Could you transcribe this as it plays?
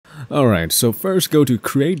Alright, so first go to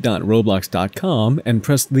create.roblox.com and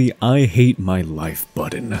press the I hate my life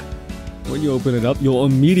button. When you open it up, you'll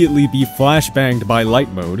immediately be flashbanged by light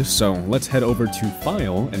mode, so let's head over to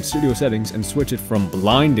File and Studio Settings and switch it from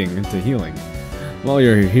blinding to healing. While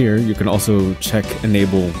you're here, you can also check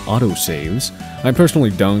enable autosaves. I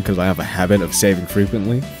personally don't because I have a habit of saving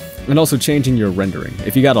frequently. And also changing your rendering.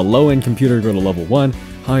 If you got a low-end computer, go to level 1,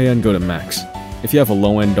 high-end, go to max. If you have a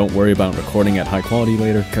low-end, don't worry about recording at high quality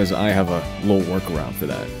later, because I have a little workaround for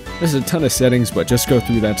that. There's a ton of settings, but just go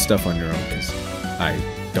through that stuff on your own, because I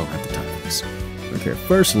don't have the time for this. Okay,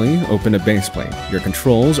 firstly, open a base plane. Your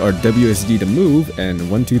controls are WSD to move, and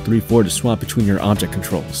 1, 2, 3, 4 to swap between your object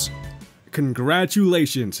controls.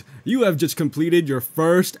 Congratulations! You have just completed your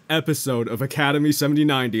first episode of Academy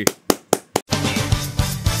 7090.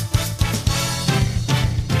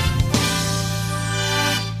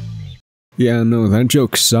 Yeah, no, that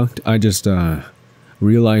joke sucked. I just,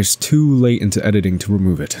 realized too late into editing to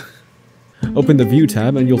remove it. Open the View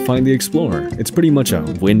tab and you'll find the Explorer. It's pretty much a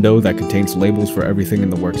window that contains labels for everything in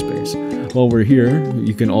the workspace. While we're here,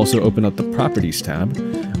 you can also open up the Properties tab,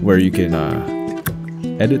 where you can,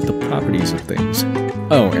 edit the properties of things.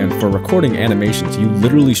 Oh, and for recording animations, you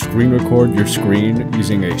literally screen record your screen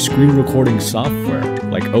using a screen recording software,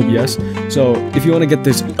 like OBS. So, if you want to get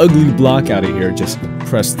this ugly block out of here, just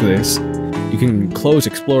press this. You can close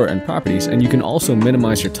Explorer and Properties, and you can also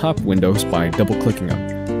minimize your top windows by double-clicking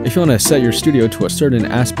them. If you want to set your studio to a certain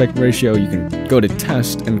aspect ratio, you can go to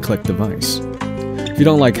Test and click Device. If you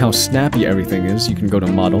don't like how snappy everything is, you can go to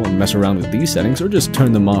Model and mess around with these settings, or just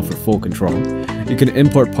turn them off for full control. You can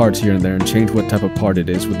import parts here and there and change what type of part it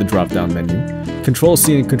is with the drop-down menu.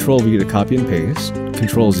 Control-C and Control-V to copy and paste.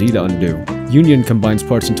 Control-Z to undo. Union combines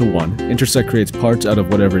parts into one. Intersect creates parts out of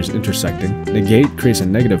whatever is intersecting. Negate creates a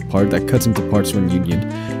negative part that cuts into parts when unioned.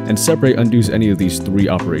 And Separate undoes any of these three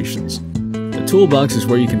operations. The toolbox is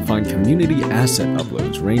where you can find community asset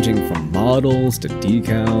uploads, ranging from models, to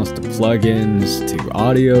decals, to plugins, to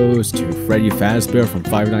audios, to Freddy Fazbear from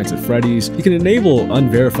Five Nights at Freddy's. You can enable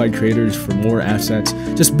unverified creators for more assets.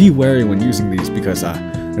 Just be wary when using these because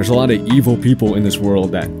there's a lot of evil people in this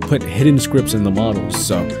world that put hidden scripts in the models,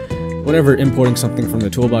 so whenever importing something from the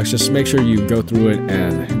toolbox, just make sure you go through it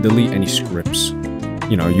and delete any scripts.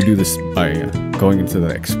 You know, you do this by going into the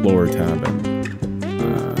Explorer tab and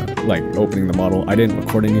like opening the model. I didn't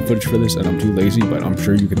record any footage for this and I'm too lazy, but I'm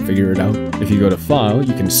sure you can figure it out. If you go to File,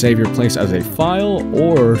 you can save your place as a file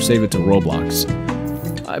or save it to Roblox.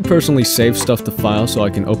 I personally save stuff to file so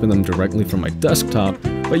I can open them directly from my desktop,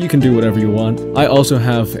 but you can do whatever you want. I also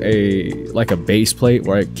have a base plate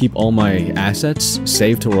where I keep all my assets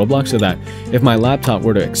saved to Roblox so that if my laptop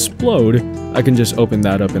were to explode, I can just open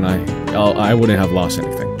that up and I wouldn't have lost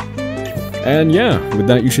anything. And yeah, with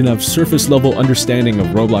that you should have surface level understanding of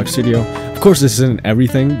Roblox Studio. Of course this isn't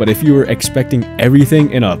everything, but if you were expecting everything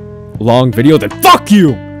in a long video, then fuck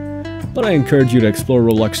you! But I encourage you to explore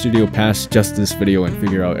Roblox Studio past just this video and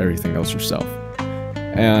figure out everything else yourself.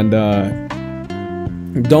 And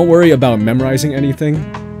don't worry about memorizing anything,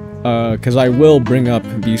 because I will bring up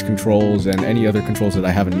these controls and any other controls that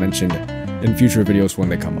I haven't mentioned in future videos when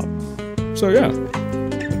they come up. So yeah.